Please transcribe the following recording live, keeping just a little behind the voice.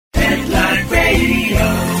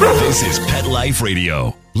This is Pet Life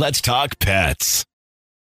Radio. Let's talk pets.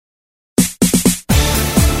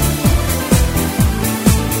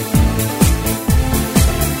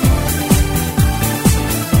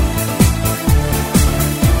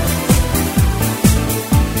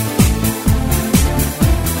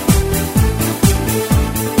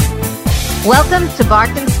 Welcome to Bark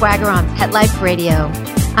and Swagger on Pet Life Radio.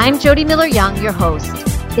 I'm Jody Miller-Young, your host.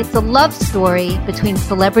 It's a love story between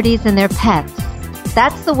celebrities and their pets.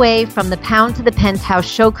 That's the way From the Pound to the Penthouse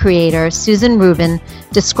show creator Susan Rubin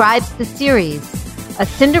describes the series, a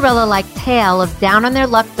Cinderella-like tale of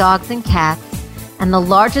down-on-their-luck dogs and cats and the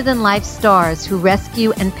larger-than-life stars who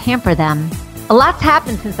rescue and pamper them. A lot's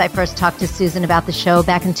happened since I first talked to Susan about the show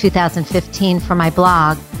back in 2015 for my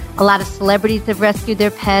blog. A lot of celebrities have rescued their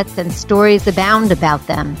pets and stories abound about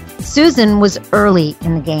them. Susan was early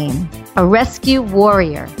in the game, a rescue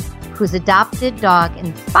warrior whose adopted dog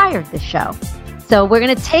inspired the show. So we're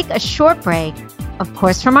going to take a short break, of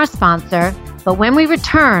course, from our sponsor. But when we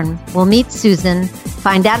return, we'll meet Susan,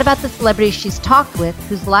 find out about the celebrities she's talked with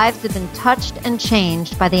whose lives have been touched and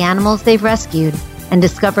changed by the animals they've rescued, and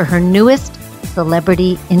discover her newest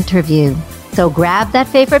celebrity interview. So grab that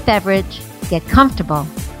favorite beverage, get comfortable,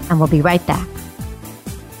 and we'll be right back.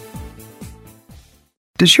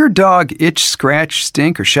 Does your dog itch, scratch,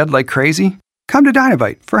 stink, or shed like crazy? Come to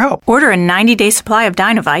Dinovite for help. Order a 90-day supply of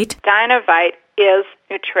Dinovite. Dinovite is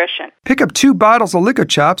nutrition. Pick up 2 bottles of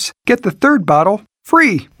LicoChops. Get the 3rd bottle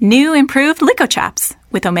free. New improved LicoChops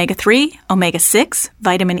with omega-3, omega-6,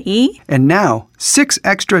 vitamin E. And now, 6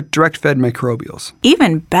 extra direct-fed microbials.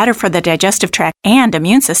 Even better for the digestive tract and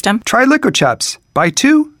immune system. Try LicoChops. Buy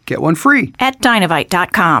 2, get 1 free. At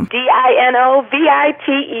Dinovite.com. DINOVITE.com.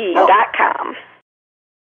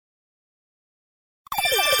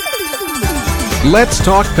 Let's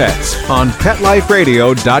Talk Pets on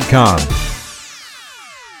PetLifeRadio.com.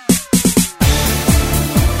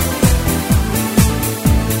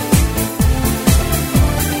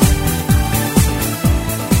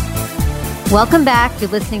 Welcome back. You're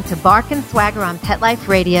listening to Bark and Swagger on Pet Life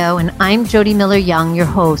Radio, and I'm Jody Miller-Young, your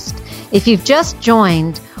host. If you've just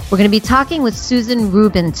joined, we're going to be talking with Susan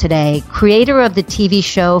Rubin today, creator of the TV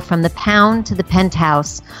show From the Pound to the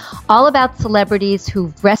Penthouse, all about celebrities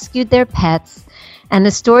who've rescued their pets and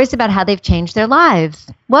the stories about how they've changed their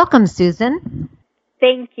lives. Welcome, Susan.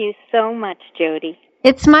 Thank you so much, Jody.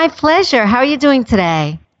 It's my pleasure. How are you doing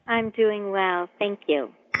today? I'm doing well. Thank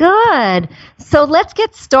you. Good. So let's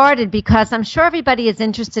get started, because I'm sure everybody is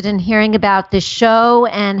interested in hearing about this show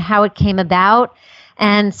and how it came about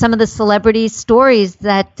and some of the celebrity stories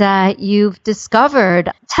that you've discovered.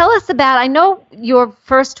 Tell us about, I know your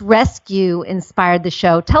first rescue inspired the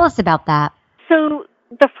show. Tell us about that. So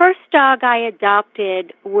the first dog I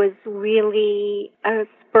adopted was really a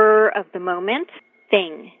spur of the moment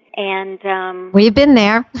thing. And we've been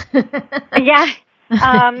there. Yeah.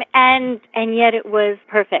 And yet it was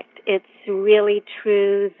perfect. It's really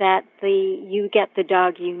true that you get the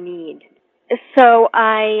dog you need. So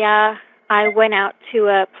I went out to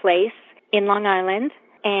a place in Long Island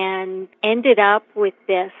and ended up with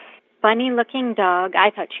this funny-looking dog. I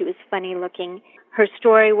thought she was funny-looking. Her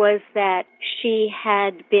story was that she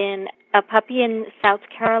had been a puppy in South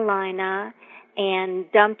Carolina and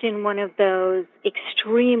dumped in one of those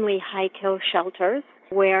extremely high-kill shelters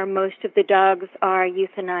where most of the dogs are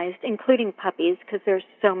euthanized, including puppies, because there's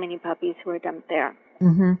so many puppies who are dumped there.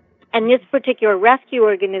 Mm-hmm. And this particular rescue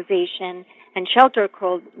organization and shelter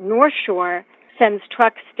called North Shore sends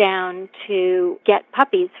trucks down to get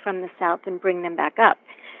puppies from the South and bring them back up.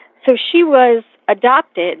 So she was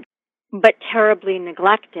adopted, but terribly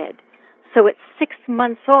neglected. So at 6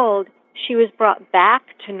 months old, she was brought back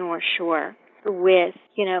to North Shore with,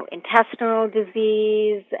 intestinal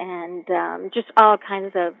disease and just all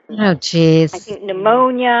kinds of, oh, geez, I think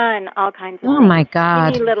pneumonia and all kinds of oh, things. My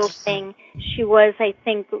God. Teeny little thing. She was, I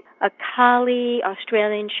think, a collie,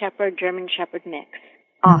 Australian Shepherd, German Shepherd mix.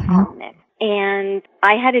 Awful mix. And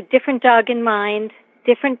I had a different dog in mind,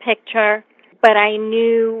 different picture, but I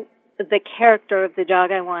knew the character of the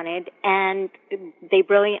dog I wanted, and they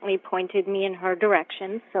brilliantly pointed me in her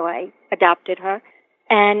direction, so I adopted her.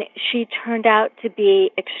 And she turned out to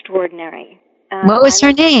be extraordinary. What was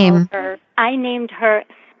her name? I named her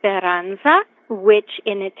Speranza, which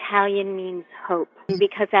in Italian means hope,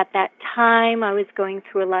 because at that time I was going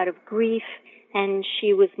through a lot of grief, and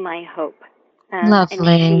she was my hope.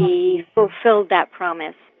 Lovely. And she fulfilled that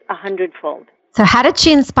promise 100-fold. So how did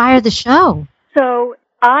she inspire the show? So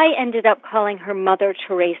I ended up calling her Mother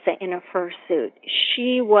Teresa in a fursuit.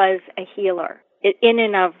 She was a healer in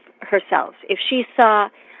and of herself. If she saw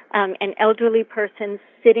an elderly person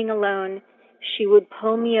sitting alone she would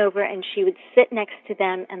pull me over and she would sit next to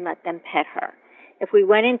them and let them pet her. If we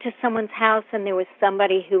went into someone's house and there was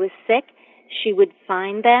somebody who was sick, she would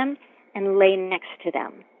find them and lay next to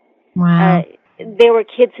them. Wow. There were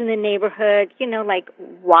kids in the neighborhood, like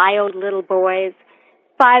wild little boys.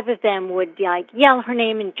 5 of them would yell her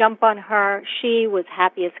name and jump on her. She was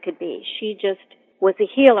happy as could be. She just was a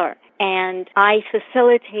healer. And I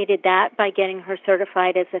facilitated that by getting her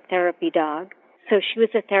certified as a therapy dog. So she was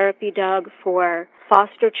a therapy dog for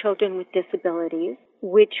foster children with disabilities,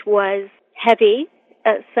 which was heavy.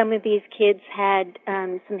 Some of these kids had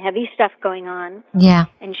some heavy stuff going on. Yeah.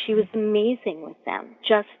 And she was amazing with them,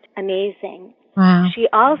 just amazing. Wow. She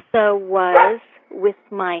also was, with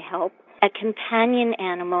my help, a companion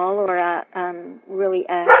animal or really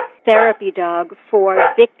a therapy dog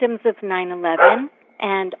for victims of 9/11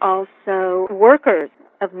 and also workers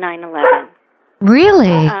of 9/11. Really?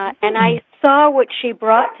 And I saw what she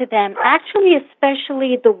brought to them, actually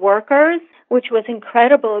especially the workers, which was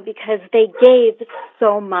incredible because they gave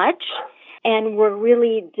so much and were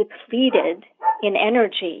really depleted in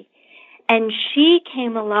energy. And she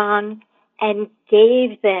came along and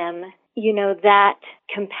gave them, that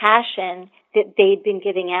compassion that they'd been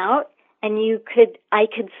giving out, and I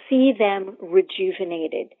could see them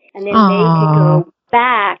rejuvenated. And then they could go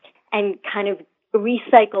back and kind of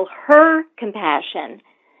recycle her compassion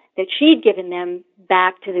that she'd given them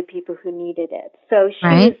back to the people who needed it. So she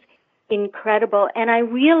was incredible. And I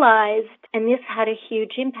realized, and this had a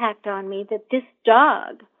huge impact on me, that this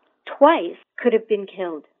dog twice could have been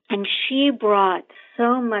killed. And she brought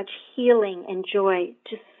so much healing and joy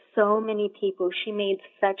to so many people. She made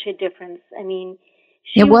such a difference. I mean,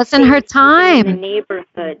 it wasn't her time. In the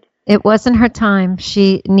neighborhood. It wasn't her time.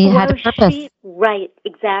 She had a purpose. Right,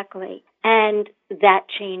 exactly. And that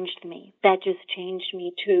changed me. That just changed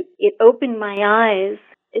me too. It opened my eyes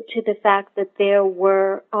to the fact that there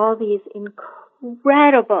were all these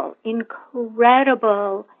incredible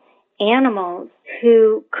animals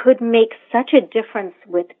who could make such a difference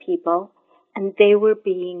with people, and they were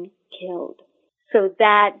being killed. So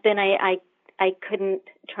then I couldn't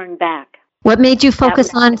turn back. What made you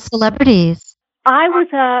focus on celebrities? I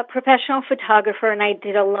was a professional photographer, and I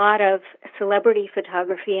did a lot of celebrity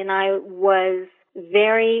photography, and I was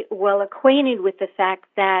very well acquainted with the fact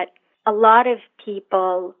that a lot of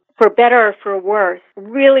people, for better or for worse,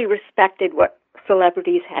 really respected what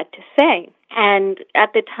celebrities had to say. And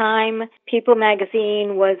at the time, People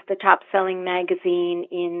magazine was the top-selling magazine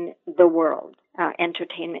in the world.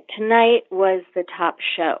 Entertainment Tonight was the top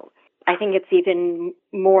show. I think it's even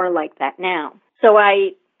more like that now. So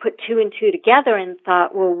I put 2 and 2 together and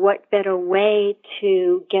thought, well, what better way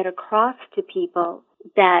to get across to people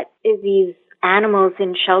that these animals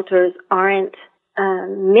in shelters aren't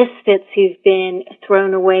misfits who've been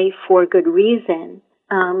thrown away for good reason,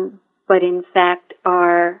 but in fact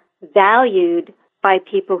are valued by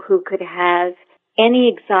people who could have any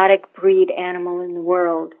exotic breed animal in the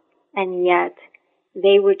world, and yet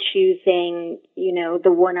they were choosing,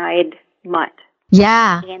 the one-eyed mutt.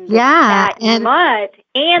 Yeah, and that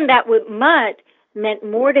mutt meant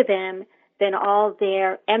more to them than all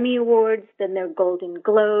their Emmy Awards, than their Golden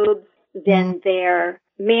Globes, than their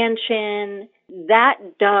mansion.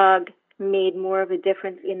 That dog made more of a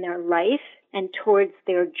difference in their life and towards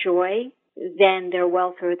their joy than their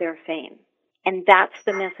wealth or their fame. And that's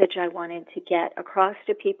the message I wanted to get across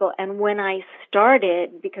to people. And when I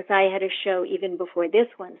started, because I had a show even before this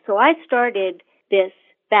one, so I started this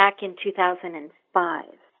back in 2005.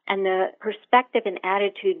 And the perspective and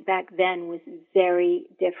attitude back then was very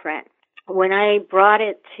different. When I brought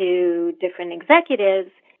it to different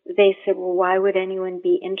executives, they said, well, why would anyone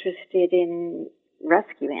be interested in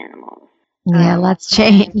rescue animals? Yeah, lots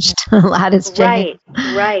changed. A lot has changed.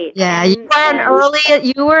 Right. Yeah, you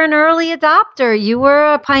were an early adopter. You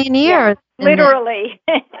were a pioneer. Yeah, literally.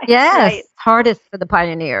 Yes, right. Hardest for the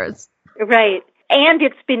pioneers. Right. And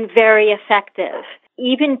it's been very effective.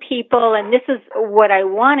 Even people, and this is what I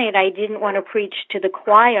wanted, I didn't want to preach to the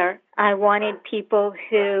choir. I wanted people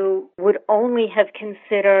who would only have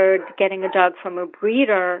considered getting a dog from a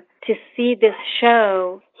breeder to see this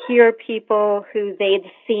show, hear people who they'd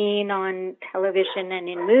seen on television and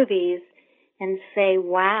in movies, and say,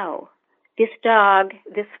 wow, this dog,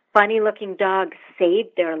 this funny-looking dog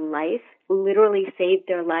saved their life, literally saved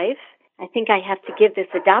their life. I think I have to give this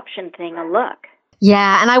adoption thing a look.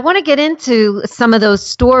 Yeah, and I want to get into some of those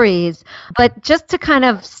stories, but just to kind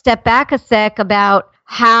of step back a sec about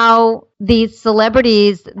how these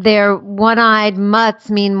celebrities, their one-eyed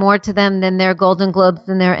mutts mean more to them than their Golden Globes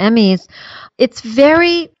and their Emmys. It's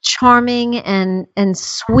very charming and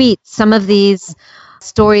sweet, some of these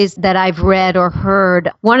stories that I've read or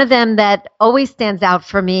heard. One of them that always stands out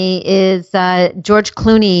for me is George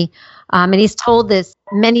Clooney. And he's told this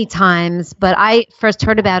many times, but I first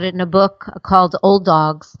heard about it in a book called Old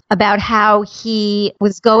Dogs, about how he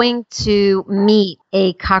was going to meet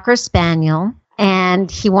a Cocker Spaniel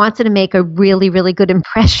and he wanted to make a really, really good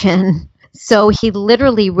impression. So he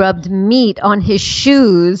literally rubbed meat on his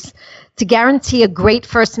shoes to guarantee a great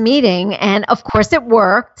first meeting. And of course it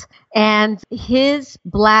worked. And his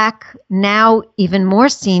black, now even more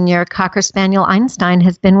senior Cocker Spaniel Einstein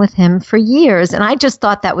has been with him for years. And I just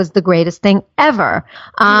thought that was the greatest thing ever.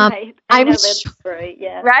 Right. I know that's right.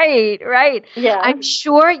 Yeah. Right. Yeah. I'm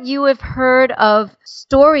sure you have heard of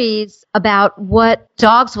stories about what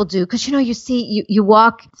dogs will do. Because, you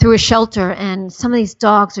walk through a shelter and some of these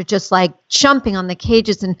dogs are just like jumping on the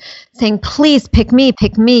cages and saying, please pick me.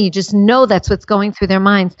 You just know that's what's going through their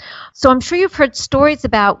minds. So I'm sure you've heard stories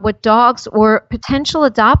about what dogs or potential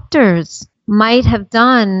adopters might have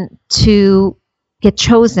done to get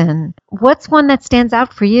chosen. What's one that stands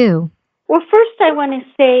out for you? Well, first I want to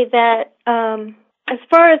say that as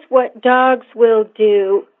far as what dogs will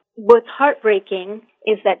do, what's heartbreaking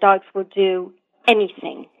is that dogs will do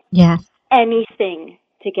anything. Yes. Anything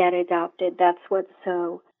to get adopted. That's what's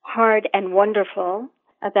so hard and wonderful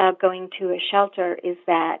about going to a shelter is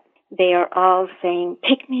that they are all saying,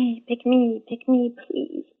 pick me,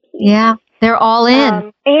 please. Yeah, they're all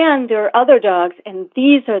in. And there are other dogs, and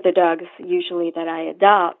these are the dogs usually that I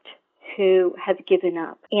adopt, who have given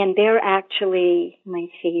up. And they're actually my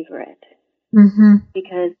favorite. Mm-hmm.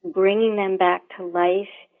 Because bringing them back to life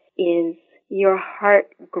is, your heart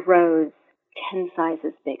grows 10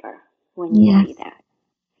 sizes bigger when you see that.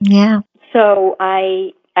 Yeah. So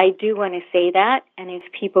I do want to say that. And if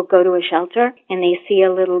people go to a shelter and they see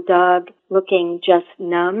a little dog looking just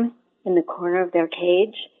numb in the corner of their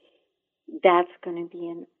cage, that's going to be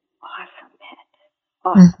an awesome pet.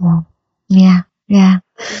 Awesome. Mm-hmm. Yeah.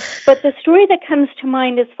 But the story that comes to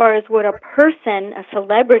mind as far as what a person, a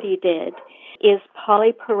celebrity did, is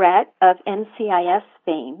Polly Perrette of NCIS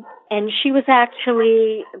fame. And she was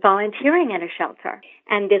actually volunteering at a shelter.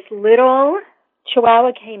 And this little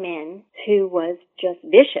Chihuahua came in who was just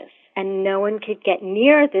vicious. And no one could get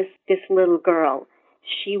near this little girl.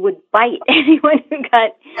 She would bite anyone who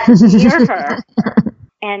got near her.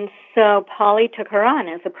 And so Polly took her on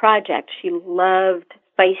as a project. She loved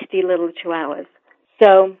feisty little Chihuahuas.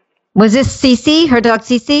 So, was this Cece, her dog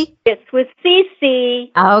Cece? This was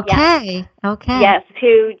Cece. Okay. Yes. Okay. Yes,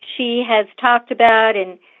 who she has talked about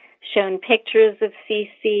and shown pictures of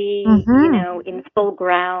Cece, in full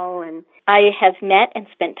growl. And I have met and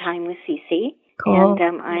spent time with Cece. Cool.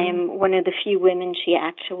 And I am one of the few women she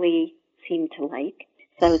actually seemed to like.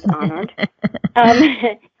 So I was honored.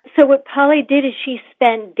 So what Polly did is she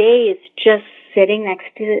spent days just sitting next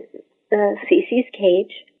to Cece's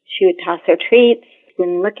cage. She would toss her treats,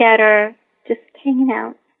 wouldn't look at her, just hanging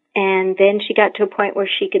out. And then she got to a point where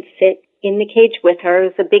she could sit in the cage with her.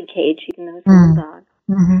 It was a big cage, even though it was a little dog.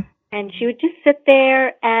 Mm-hmm. And she would just sit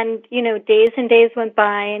there, and, days and days went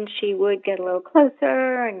by, and she would get a little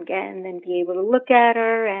closer and then be able to look at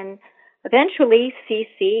her. And eventually,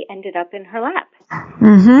 Cece ended up in her lap.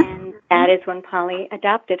 Mm-hmm. And that is when Polly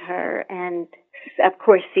adopted her. And, of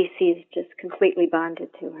course, Cece just completely bonded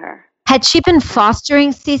to her. Had she been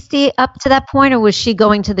fostering Cece up to that point, or was she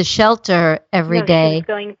going to the shelter every day? She was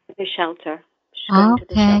going to the shelter. She was going to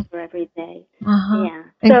the shelter every day. Uh-huh. Yeah.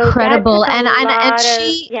 Incredible. So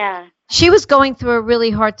and she was going through a really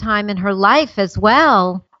hard time in her life as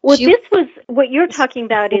well. Well, this was what you're talking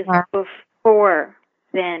about is before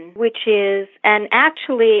then, which is, and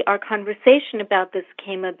actually our conversation about this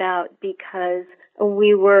came about because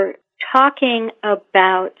we were talking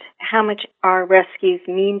about how much our rescues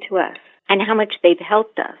mean to us and how much they've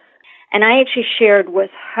helped us. And I actually shared with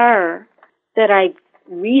her that I'd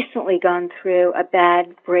recently gone through a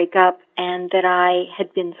bad breakup and that I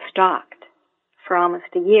had been stalked for almost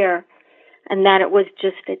a year and that it was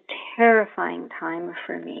just a terrifying time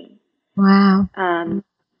for me. Wow.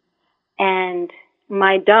 And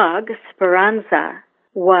my dog, Speranza,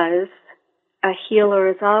 was a healer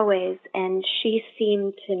as always, and she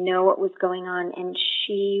seemed to know what was going on, and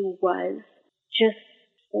she was just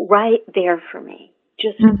right there for me,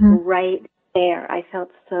 just right there. I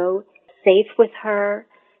felt so safe with her,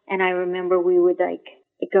 and I remember we would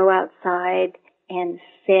go outside and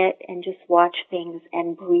sit and just watch things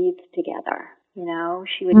and breathe together.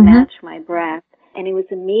 She would match my breath, and it was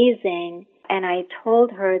amazing. And I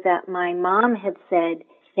told her that my mom had said,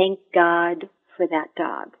 "Thank God for that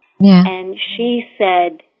dog." Yeah. And she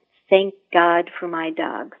said, "Thank God for my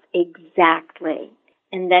dogs." Exactly.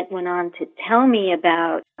 and then went on to tell me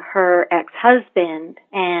about her ex-husband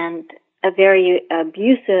and a very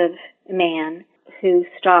abusive man who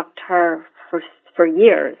stalked her for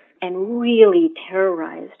years and really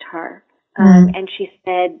terrorized her. And she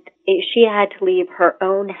said she had to leave her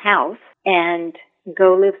own house and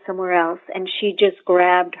go live somewhere else. And she just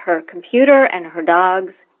grabbed her computer and her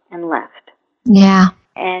dogs and left. Yeah.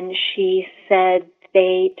 And she said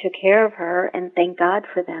they took care of her, and thank God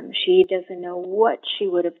for them. She doesn't know what she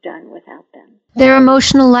would have done without them. They're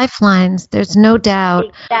emotional lifelines. There's no doubt.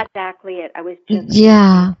 That's exactly it. I was just...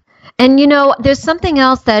 Yeah. And, there's something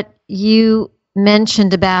else that you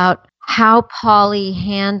mentioned about how Polly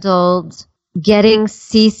handled getting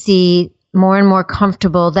Cece more and more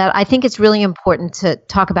comfortable that I think it's really important to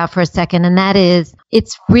talk about for a second. And that is,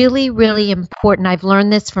 it's really, really important. I've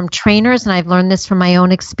learned this from trainers and I've learned this from my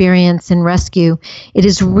own experience in rescue. It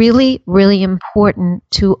is really, really important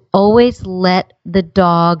to always let the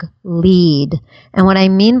dog lead. And what I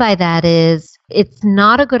mean by that is, it's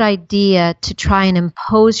not a good idea to try and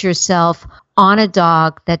impose yourself on a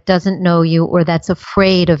dog that doesn't know you or that's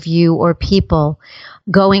afraid of you or people,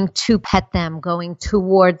 going to pet them, going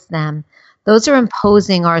towards them. Those are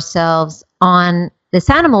imposing ourselves on this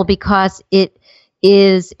animal because it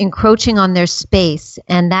is encroaching on their space,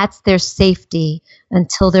 and that's their safety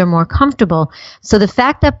until they're more comfortable. So the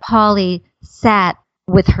fact that Polly sat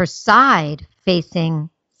with her side facing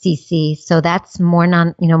Cece, so that's more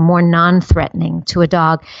non-threatening to a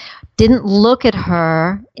dog, didn't look at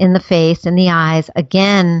her in the face, in the eyes,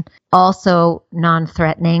 again, also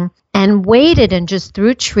non-threatening, and waited and just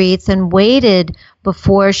threw treats and waited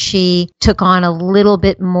before she took on a little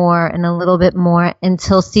bit more and a little bit more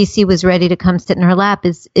until Cece was ready to come sit in her lap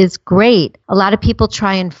is great. A lot of people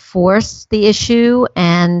try and force the issue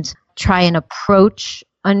and try and approach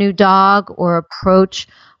a new dog or approach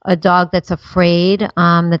a dog that's afraid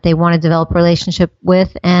that they want to develop a relationship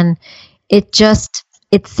with, and it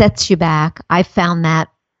sets you back. I found that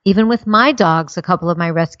even with my dogs, a couple of my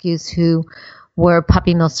rescues who were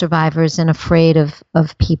puppy mill survivors and afraid of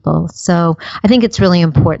people. So I think it's really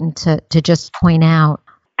important to just point out.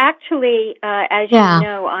 Actually, as you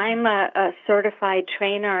know, I'm a certified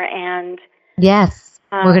trainer, and yes,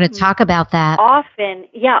 we're going to talk about that.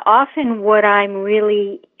 Often what I'm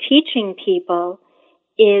really teaching people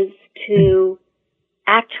is to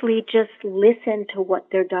actually just listen to what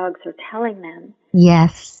their dogs are telling them.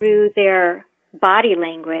 Yes. Through their body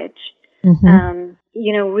language. Mm-hmm.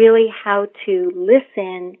 Really how to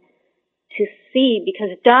listen to see, because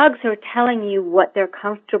dogs are telling you what they're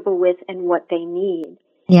comfortable with and what they need.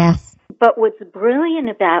 Yes. But what's brilliant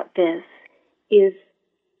about this is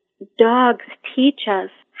dogs teach us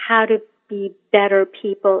how to be better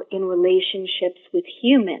people in relationships with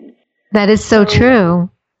humans. That is so true.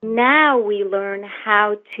 Now we learn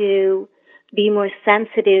how to be more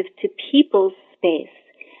sensitive to people's space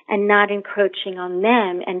and not encroaching on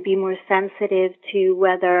them, and be more sensitive to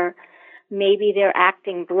whether maybe they're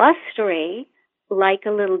acting blustery, like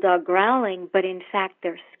a little dog growling, but in fact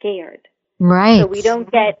they're scared. Right. So we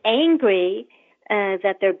don't get angry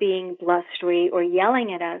that they're being blustery or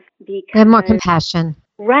yelling at us, because they have more compassion.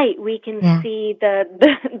 Right. We can see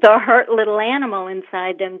the hurt little animal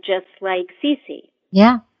inside them, just like Cece.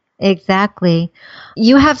 Yeah. Exactly.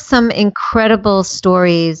 You have some incredible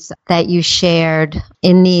stories that you shared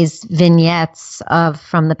in these vignettes of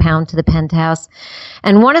From the Pound to the Penthouse.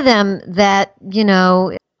 And one of them that,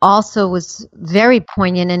 also was very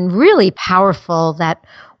poignant and really powerful, that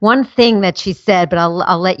one thing that she said, but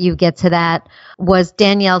I'll let you get to that, was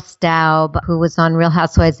Danielle Staub, who was on Real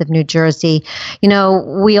Housewives of New Jersey.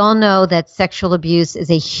 We all know that sexual abuse is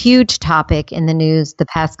a huge topic in the news the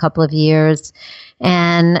past couple of years.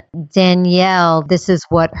 And Danielle, this is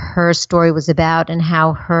what her story was about and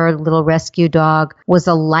how her little rescue dog was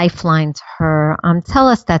a lifeline to her. Tell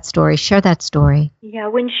us that story. Share that story. Yeah,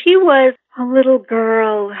 when she was a little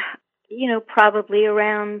girl, probably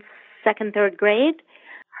around second, third grade,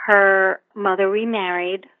 her mother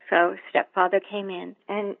remarried, so stepfather came in,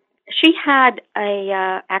 and she had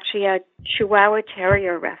actually a Chihuahua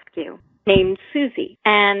Terrier rescue named Susie.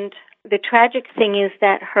 And the tragic thing is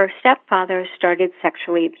that her stepfather started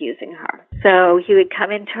sexually abusing her. So he would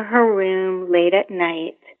come into her room late at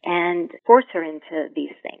night and force her into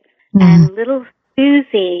these things. Mm. And little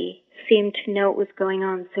Susie seemed to know what was going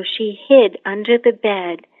on, so she hid under the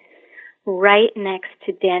bed right next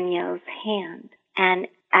to Danielle's hand. And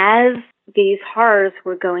as these horrors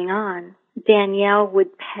were going on, Danielle would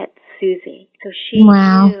pet Susie. So she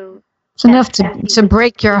knew it's enough to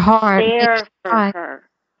break your heart. There for her.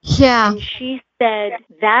 Yeah. And she said,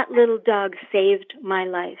 that little dog saved my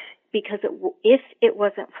life. because if it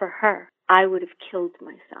wasn't for her, I would have killed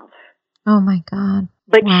myself. Oh, my God.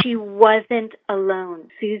 But Wow. she wasn't alone.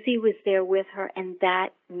 Susie was there with her, and that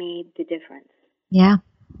made the difference. Yeah.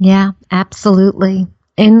 Yeah, absolutely.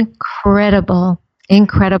 Incredible.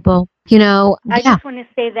 Incredible. You know, I just want to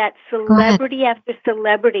say that celebrity after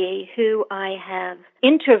celebrity who I have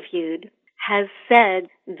interviewed has said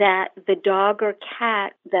that the dog or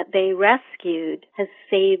cat that they rescued has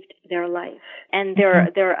saved their life. And there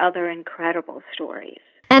are other incredible stories.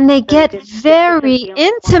 And they get very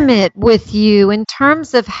intimate with you in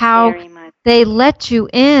terms of how they let you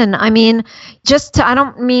in. I mean, I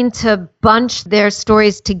don't mean to bunch their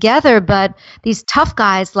stories together, but these tough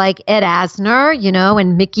guys like Ed Asner, you know,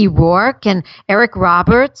 and Mickey Rourke and Eric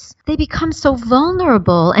Roberts, they become so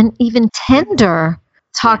vulnerable and even tender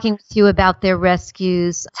talking with you about their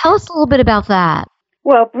rescues. Tell us a little bit about that.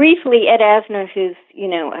 Well, briefly, Ed Asner, who's, you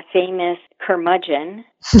know, a famous curmudgeon.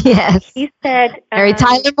 Yes. He said... Mary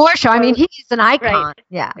Tyler Moore Show. I mean, he's an icon. Right.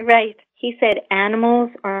 Yeah. Right. He said, animals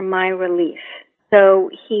are my relief. So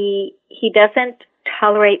he doesn't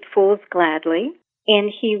tolerate fools gladly,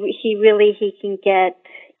 and he can get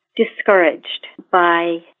discouraged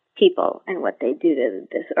by people and what they do to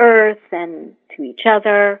this earth and to each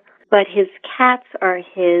other. But his cats are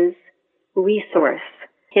his resource,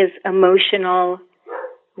 his emotional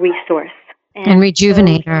resource. And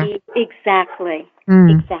rejuvenator. Exactly.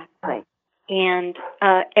 Exactly. And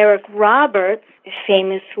Eric Roberts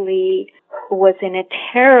famously was in a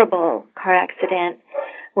terrible car accident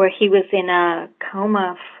where he was in a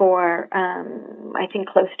coma for, I think,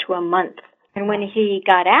 close to a month. And when he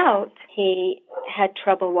got out, he had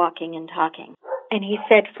trouble walking and talking. And he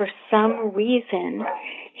said for some reason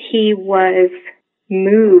he was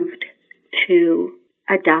moved to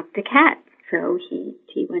adopt a cat. So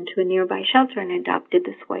he went to a nearby shelter and adopted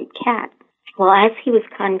this white cat. Well, as he was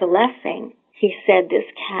convalescing, he said this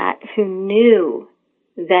cat, who knew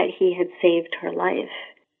that he had saved her life,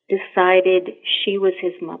 decided she was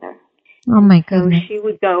his mother. Oh, my goodness. So she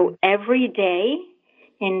would go every day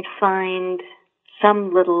and find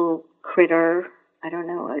some little critter, I don't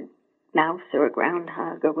know, a mouse or a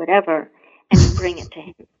groundhog or whatever, and bring it to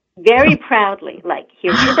him. Very proudly, like,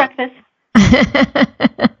 here's your breakfast.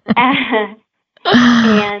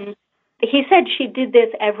 And he said she did this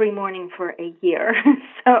every morning for a year.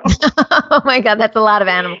 So, oh my God, that's a lot of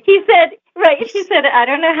animals. He said, I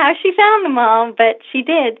don't know how she found them all, but she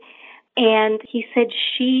did. And he said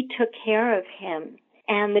she took care of him.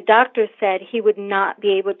 And the doctor said he would not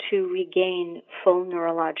be able to regain full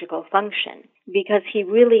neurological function because he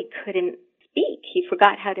really couldn't speak. He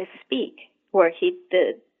forgot how to speak, or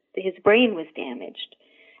his brain was damaged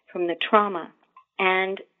from the trauma.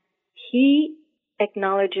 And he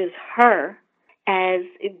acknowledges her as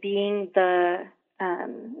being the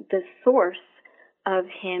source of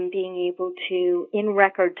him being able to, in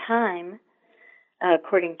record time,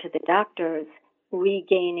 according to the doctors,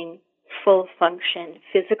 regaining full function,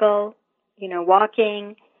 physical,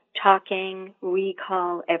 walking, talking,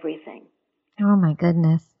 recall, everything. Oh my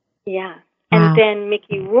goodness. Yeah. Wow. And then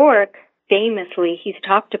Mickey Rourke, famously, he's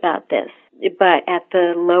talked about this, but at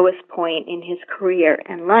the lowest point in his career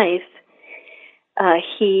and life,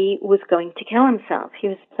 he was going to kill himself. He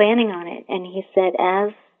was planning on it. And he said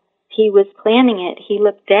as he was planning it, he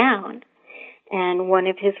looked down, and one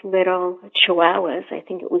of his little chihuahuas, I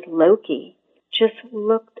think it was Loki, just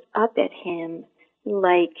looked up at him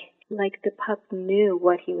like the pup knew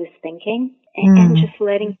what he was thinking, and just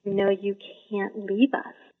letting him know, you can't leave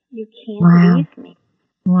us. You can't leave me.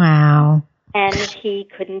 Wow. And he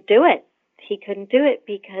couldn't do it. He couldn't do it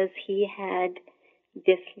because he had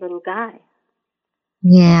this little guy.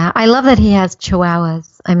 Yeah, I love that he has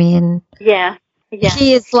chihuahuas. I mean, yeah.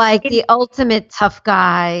 He is like the ultimate tough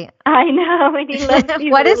guy. I know, and he loves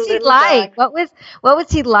these What is he like? dogs. What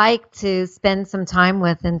was he like to spend some time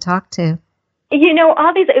with and talk to?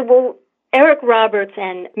 All these. Well, Eric Roberts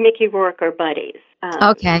and Mickey Rourke are buddies.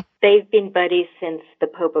 Okay. They've been buddies since the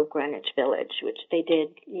Pope of Greenwich Village, which they did,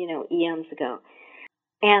 eons ago.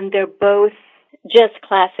 And they're both just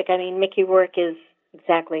classic. I mean, Mickey Rourke is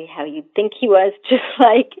exactly how you'd think he was, just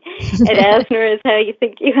like Ed Asner is how you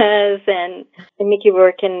think he was, and Mickey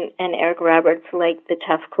Rourke and Eric Roberts, like the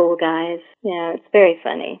tough, cool guys. Yeah, it's very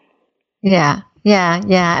funny. Yeah.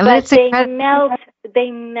 But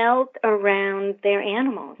they melt around their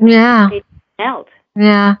animals. Yeah. They melt.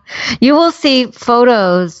 Yeah. You will see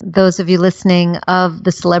photos, those of you listening, of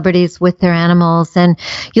the celebrities with their animals, and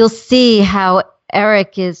you'll see how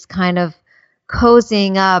Eric is kind of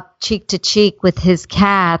cozying up cheek to cheek with his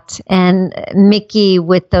cat, and Mickey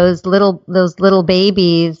with those little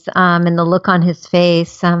babies, and the look on his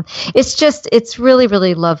face. It's really,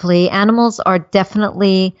 really lovely. Animals are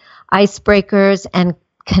definitely icebreakers and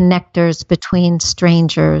connectors between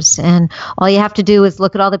strangers. And all you have to do is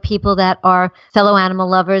look at all the people that are fellow animal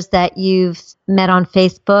lovers that you've met on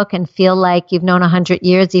Facebook and feel like you've known 100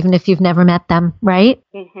 years, even if you've never met them, right?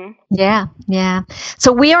 Mm-hmm. Yeah.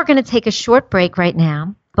 So we are going to take a short break right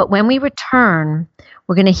now, but when we return,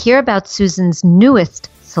 we're going to hear about Susan's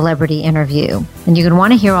newest celebrity interview, and you're going to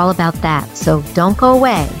want to hear all about that. So don't go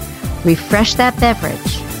away. Refresh that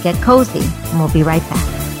beverage, get cozy, and we'll be right back.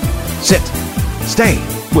 Sit. Stay.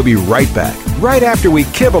 We'll be right back, right after we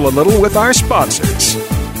kibble a little with our sponsors.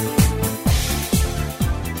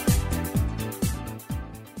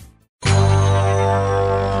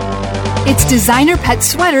 It's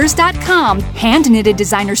DesignerPetSweaters.com. Hand-knitted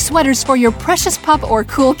designer sweaters for your precious pup or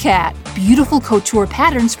cool cat. Beautiful couture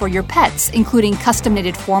patterns for your pets, including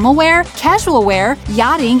custom-knitted formal wear, casual wear,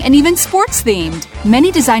 yachting, and even sports-themed.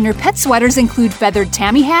 Many designer pet sweaters include feathered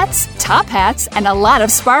tammy hats, top hats, and a lot of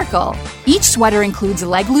sparkle. Each sweater includes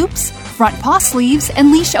leg loops, front paw sleeves,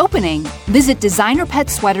 and leash opening. Visit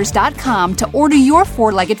DesignerPetSweaters.com to order your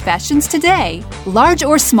four-legged fashions today. Large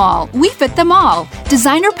or small, we fit them all.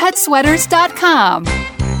 DesignerPetSweaters.com.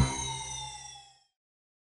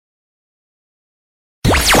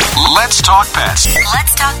 Let's talk pets.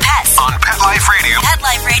 Let's talk pets On Pet Life Radio. Pet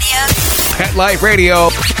Life Radio.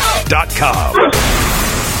 PetLifeRadio.com.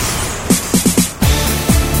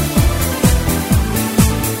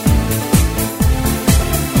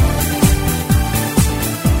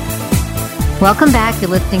 Welcome back.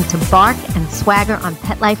 You're listening to Bark and Swagger on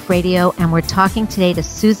Pet Life Radio, and we're talking today to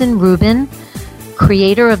Susan Rubin,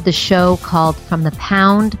 creator of the show called From the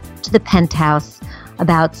Pound to the Penthouse,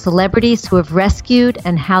 about celebrities who have rescued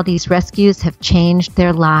and how these rescues have changed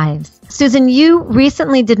their lives. Susan, you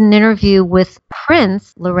recently did an interview with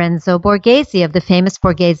Prince Lorenzo Borghese of the famous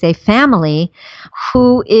Borghese family,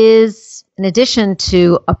 who is, in addition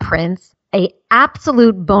to a prince, an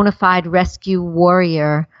absolute bona fide rescue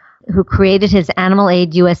warrior who created his Animal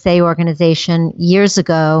Aid USA organization years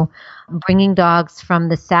ago, bringing dogs from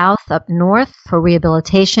the South up north for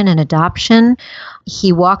rehabilitation and adoption.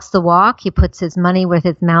 He walks the walk. He puts his money where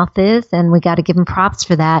his mouth is, and we got to give him props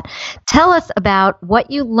for that. Tell us about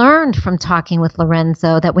what you learned from talking with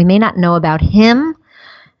Lorenzo that we may not know about him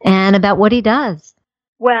and about what he does.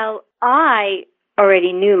 Well, I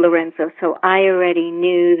already knew Lorenzo, so I already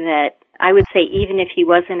knew that I would say even if he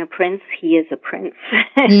wasn't a prince, he is a prince.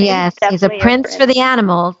 Yes, he's a prince for the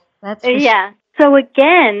animals. That's for yeah. So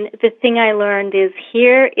again, the thing I learned is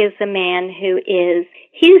here is a man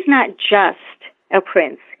he's not just a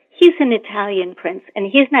prince. He's an Italian prince, and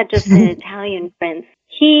he's not just an Italian prince.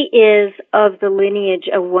 He is of the lineage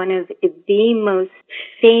of one of the most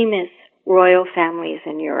famous royal families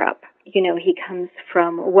in Europe. You know, he comes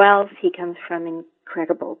from wealth, he comes from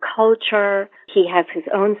incredible culture, he has his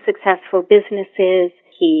own successful businesses,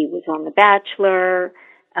 he was on The Bachelor,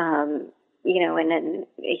 and then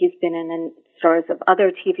he's been in stars of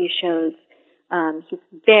other TV shows. He's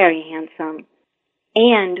very handsome.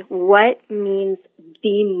 And what means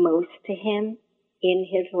the most to him in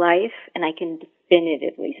his life, and I can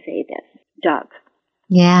definitively say this, dogs.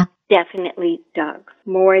 Yeah. Definitely dogs,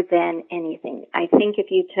 more than anything. I think if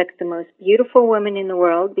you took the most beautiful woman in the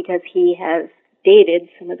world, because he has dated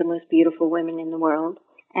some of the most beautiful women in the world,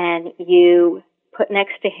 and you put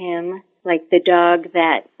next to him, like the dog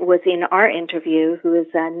that was in our interview, who is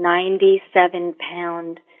a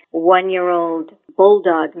 97-pound, 1-year-old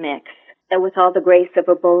bulldog mix, with all the grace of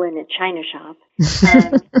a bull in a china shop,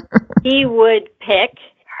 he would pick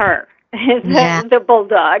her, the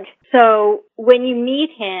bulldog. So when you meet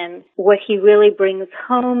him, what he really brings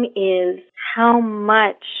home is how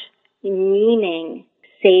much meaning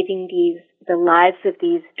saving the lives of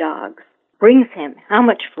these dogs brings him, how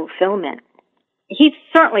much fulfillment. He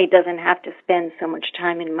certainly doesn't have to spend so much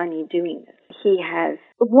time and money doing this. He has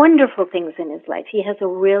wonderful things in his life. He has a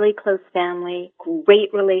really close family,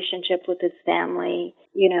 great relationship with his family,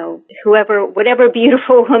 whatever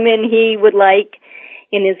beautiful woman he would like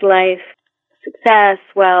in his life, success,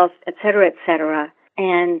 wealth, et cetera,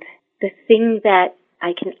 And the thing that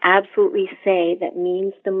I can absolutely say that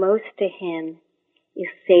means the most to him is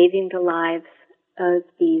saving the lives of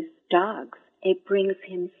these dogs. It brings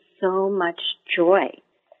him so much joy.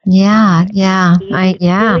 Yeah. He's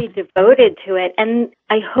really devoted to it. And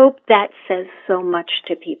I hope that says so much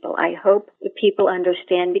to people. I hope that people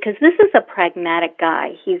understand, because this is a pragmatic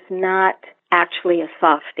guy. He's not actually a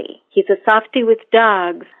softie. He's a softie with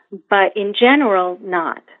dogs, but in general,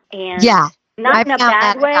 not. And Yeah. not in a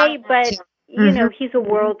bad way, but, Mm-hmm. He's a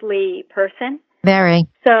worldly person. Very.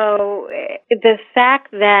 So the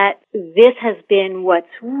fact that this has been what's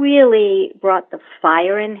really brought the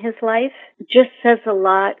fire in his life just says a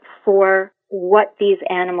lot for what these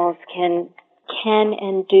animals can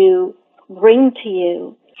and do bring to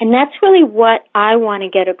you. And that's really what I want to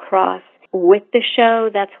get across with the show.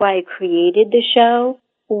 That's why I created the show,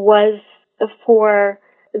 was for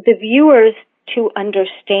the viewers to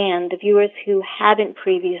understand, the viewers who haven't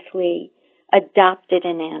previously adopted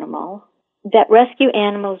an animal, that rescue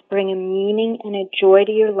animals bring a meaning and a joy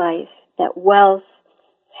to your life that wealth,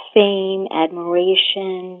 fame,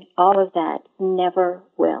 admiration, all of that never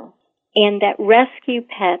will. And that rescue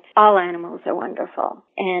pets, all animals are wonderful.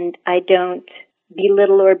 And I don't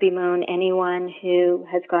belittle or bemoan anyone who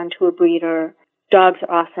has gone to a breeder. Dogs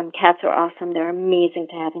are awesome. Cats are awesome. They're amazing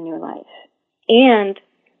to have in your life. And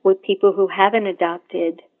what people who haven't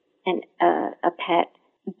adopted a pet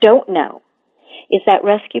don't know is that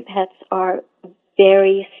rescue pets are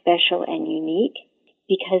very special and unique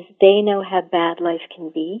because they know how bad life can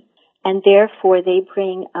be, and therefore they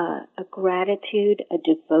bring a gratitude, a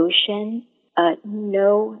devotion, a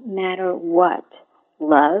no matter what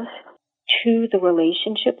love to the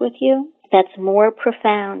relationship with you that's more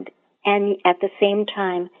profound and at the same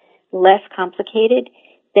time less complicated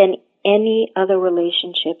than any other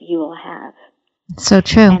relationship you will have. So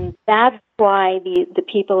true. And that's why the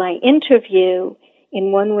people I interview,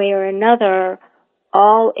 in one way or another,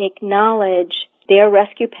 all acknowledge their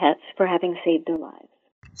rescue pets for having saved their lives.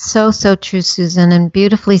 So true, Susan, and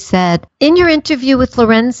beautifully said. In your interview with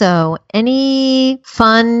Lorenzo, any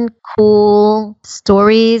fun, cool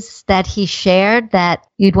stories that he shared that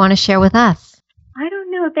you'd want to share with us? I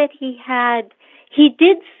don't know that he had. He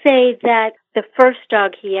did say that the first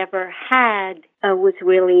dog he ever had was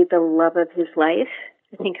really the love of his life.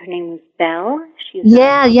 I think her name was Belle. She's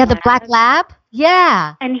the black lab.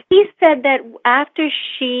 Yeah. And he said that after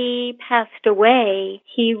she passed away,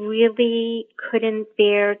 he really couldn't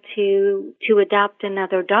bear to adopt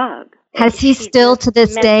another dog. Has he still to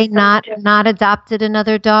this day not adopted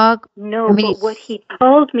another dog? No, but what he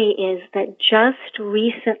told me is that just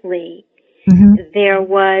recently there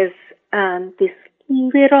was this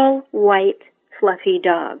little white fluffy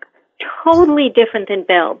dog, totally different than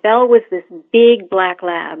Belle. Belle was this big black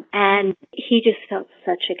lab, and he just felt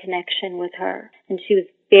such a connection with her. And she was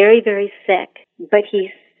very, very sick, but he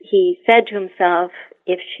said to himself,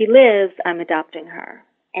 if she lives, I'm adopting her.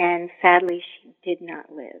 And sadly, she did not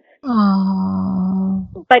live. Oh.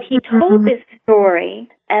 But he told this story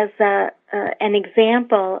as an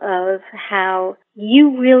example of how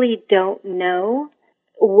you really don't know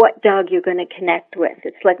what dog you're going to connect with.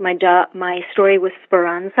 It's like my story with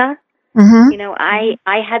Speranza. Mm-hmm. You know, I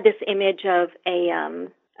had this image of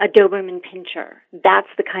a Doberman Pinscher. That's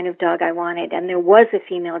the kind of dog I wanted. And there was a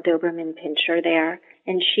female Doberman Pinscher there.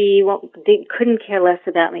 And she couldn't care less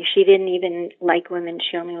about me. She didn't even like women.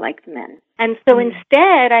 She only liked men. And so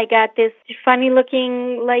instead, I got this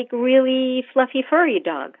funny-looking, like really fluffy, furry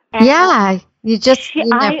dog. And yeah, I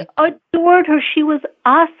adored her. She was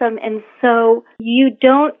awesome. And so you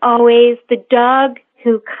don't always, the dog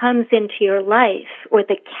who comes into your life or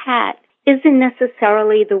the cat isn't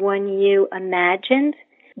necessarily the one you imagined,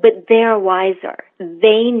 but they're wiser.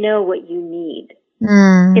 They know what you need.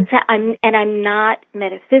 I'm not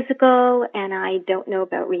metaphysical, and I don't know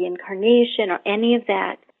about reincarnation or any of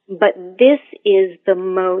that, but this is the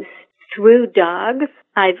most, through dogs,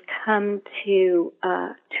 I've come to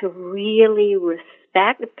really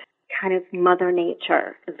respect kind of Mother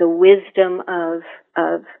Nature, the wisdom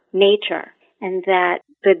of nature, and that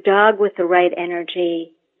the dog with the right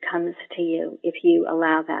energy comes to you if you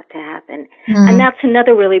allow that to happen. And that's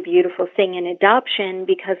another really beautiful thing in adoption,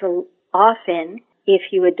 because often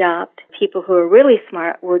if you adopt, people who are really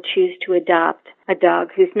smart will choose to adopt a dog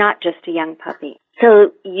who's not just a young puppy.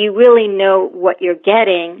 So you really know what you're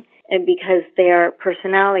getting, and because their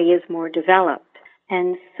personality is more developed.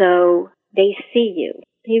 And so they see you.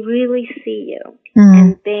 They really see you.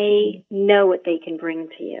 And they know what they can bring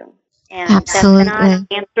to you. And absolutely.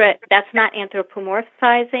 That's not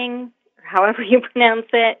anthropomorphizing, however you pronounce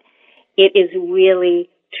it. It is really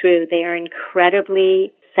true. They are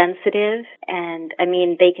incredibly sensitive, and I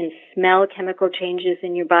mean, they can smell chemical changes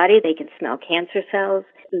in your body. They can smell cancer cells.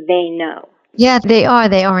 They know. Yeah, they are.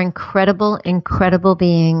 They are incredible, incredible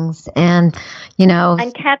beings. And, you know,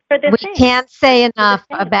 and cats are the same. We can't say enough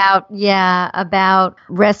about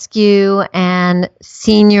rescue and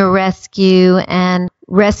senior rescue and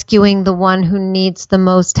rescuing the one who needs the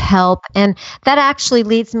most help. And that actually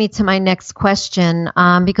leads me to my next question,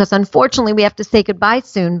 because unfortunately we have to say goodbye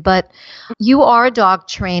soon, but you are a dog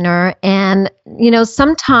trainer, and,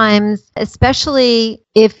 sometimes, especially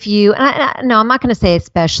if you, no, I'm not going to say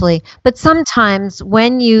especially, but sometimes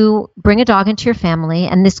when you bring a dog into your family,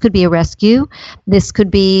 and this could be a rescue, this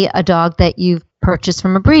could be a dog that you've purchased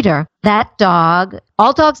from a breeder, that dog,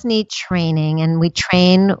 all dogs need training, and we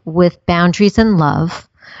train with boundaries and love.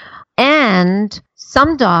 And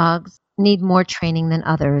some dogs need more training than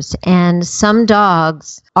others. And some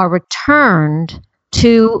dogs are returned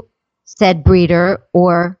to said breeder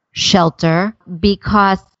or shelter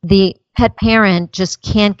because the pet parent just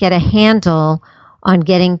can't get a handle on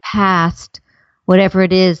getting past whatever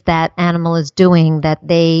it is that animal is doing that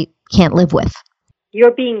they can't live with.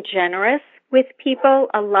 You're being generous with people.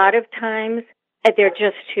 A lot of times they're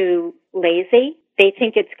just too lazy. They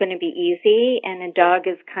think it's going to be easy, and a dog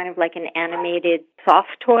is kind of like an animated soft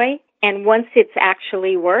toy. And once it's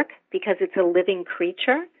actually work, because it's a living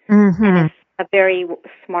creature, and it's a very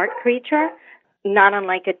smart creature, not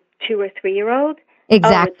unlike a 2 or 3-year-old.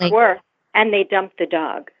 Exactly. Oh, it's work. And they dump the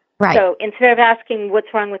dog. Right. So instead of asking what's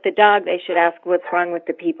wrong with the dog, they should ask what's wrong with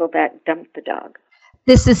the people that dumped the dog.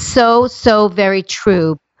 This is so, so very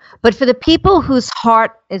true. But for the people whose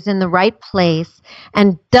heart is in the right place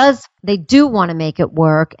and they do want to make it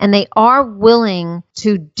work, and they are willing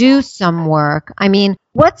to do some work, I mean,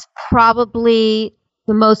 what's probably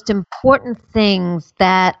the most important things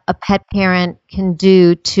that a pet parent can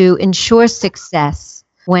do to ensure success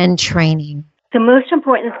when training? The most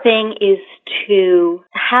important thing is to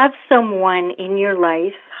have someone in your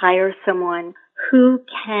life, hire someone who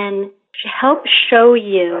can help show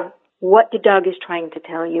you what the dog is trying to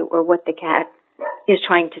tell you or what the cat is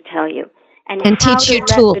trying to tell you. And how teach to you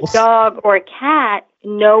let tools. the dog or cat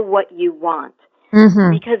know what you want.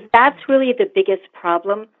 Mm-hmm. Because that's really the biggest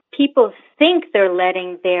problem. People think they're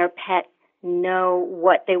letting their pet know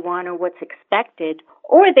what they want or what's expected,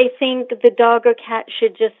 or they think the dog or cat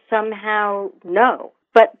should just somehow know,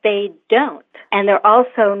 but they don't. And they're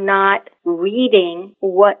also not reading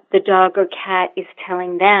what the dog or cat is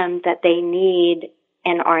telling them that they need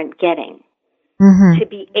and aren't getting to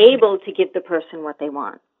be able to give the person what they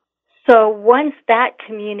want. So once that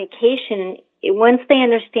communication, once they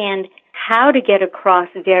understand how to get across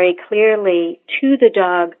very clearly to the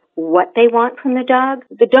dog what they want from the dog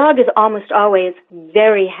is almost always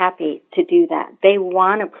very happy to do that. They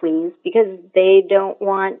want to please because they don't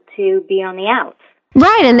want to be on the outs.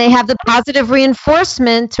 Right, and they have the positive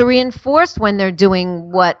reinforcement to reinforce when they're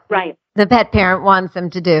doing what the pet parent wants them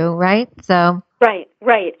to do, right? So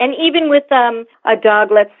Right. And even with a dog,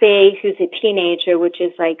 let's say, who's a teenager, which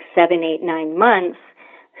is like 7, 8, 9 months,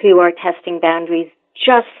 who are testing boundaries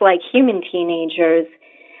just like human teenagers,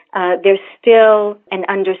 there's still an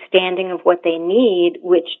understanding of what they need,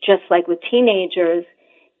 which, just like with teenagers,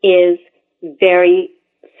 is very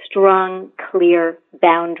strong, clear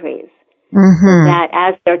boundaries. So that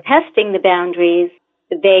as they're testing the boundaries,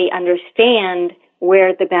 they understand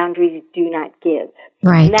where the boundaries do not give.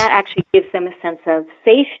 Right. And that actually gives them a sense of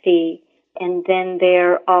safety, and then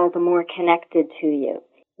they're all the more connected to you.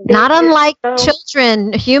 Not unlike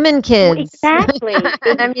children, human kids. Exactly.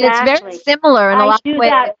 I mean, it's very similar in a lot of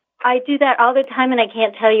ways. I do that all the time, and I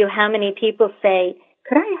can't tell you how many people say,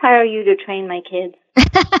 could I hire you to train my kids?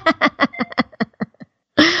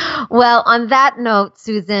 Well, on that note,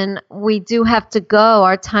 Susan, we do have to go.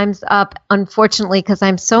 Our time's up, unfortunately, because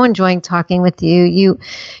I'm so enjoying talking with you.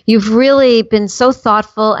 You've really been so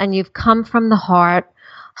thoughtful, and you've come from the heart.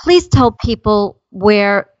 Please tell people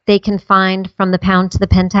where they can find From the Pound to the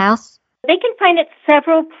Penthouse. They can find it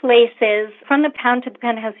several places. From the Pound to the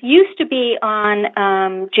Penthouse used to be on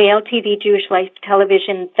JLTV, Jewish Life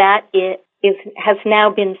Television. That has now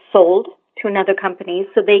been sold to another company,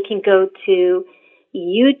 so they can go to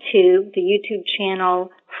YouTube, the YouTube channel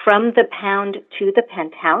From the Pound to the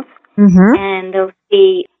Penthouse, and they'll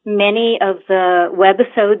see many of the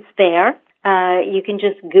webisodes there. You can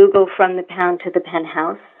just Google From the Pound to the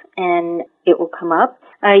Penthouse, and it will come up.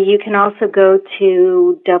 You can also go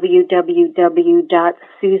to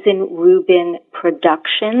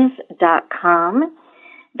www.susanrubinproductions.com.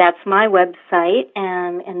 That's my website,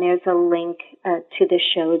 and there's a link to the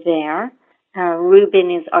show there. Rubin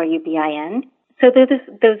is R-U-B-I-N. So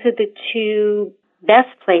those are the two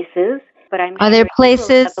best places, but I'm sure there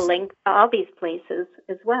places have a link to all these places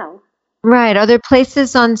as well. Right. Are there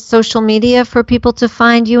places on social media for people to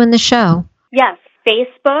find you in the show? Yes.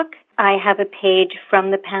 Facebook, I have a page From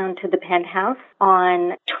the Pound to the Penthouse.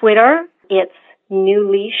 On Twitter, it's New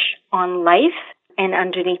Leash on Life. And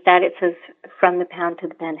underneath that it says From the Pound to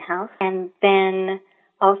the Penthouse. And then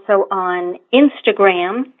also on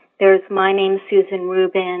Instagram, there's my name, Susan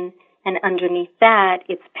Rubin, and underneath that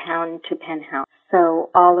it's Pound to Penthouse. So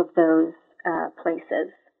all of those places.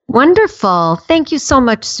 Wonderful. Thank you so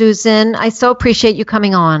much, Susan. I so appreciate you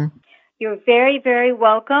coming on. You're very, very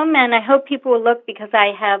welcome, and I hope people will look because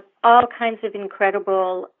I have all kinds of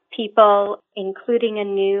incredible people, including a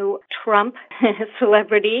new Trump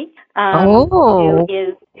celebrity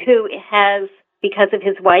who has, because of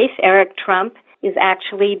his wife, Eric Trump, is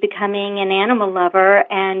actually becoming an animal lover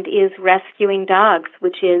and is rescuing dogs,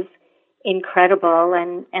 which is incredible,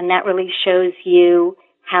 and that really shows you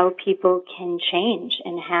how people can change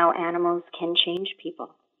and how animals can change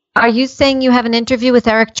people. Are you saying you have an interview with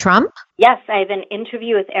Eric Trump? Yes, I have an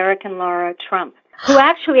interview with Eric and Laura Trump, who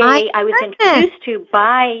actually I was introduced to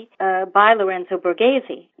by Lorenzo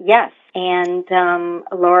Borghese. Yes, and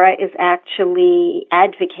Laura is actually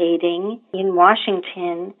advocating in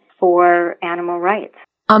Washington for animal rights.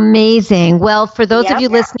 Amazing. Well, for those of you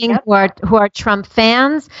listening who are Trump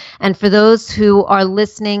fans, and for those who are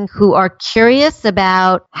listening who are curious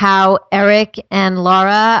about how Eric and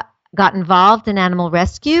Laura got involved in animal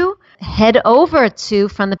rescue, head over to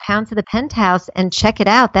From the Pound to the Penthouse and check it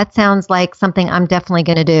out. That sounds like something I'm definitely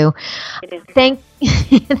going to do. Thank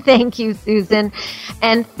you, Susan.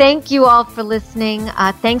 And thank you all for listening.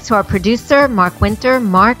 Thanks to our producer, Mark Winter.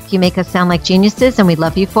 Mark, you make us sound like geniuses, and we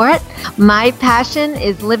love you for it. My passion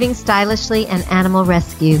is living stylishly and animal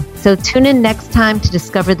rescue. So tune in next time to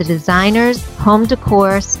discover the designers, home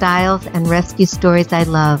decor, styles, and rescue stories I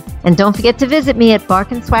love. And don't forget to visit me at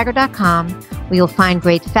barkandswagger.com, where you'll find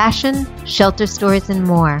great fashion, shelter stories, and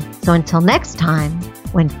more. So until next time,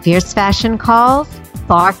 when fierce fashion calls,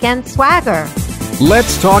 bark and swagger.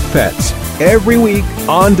 Let's Talk Pets, every week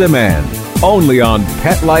on demand, only on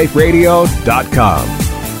PetLifeRadio.com.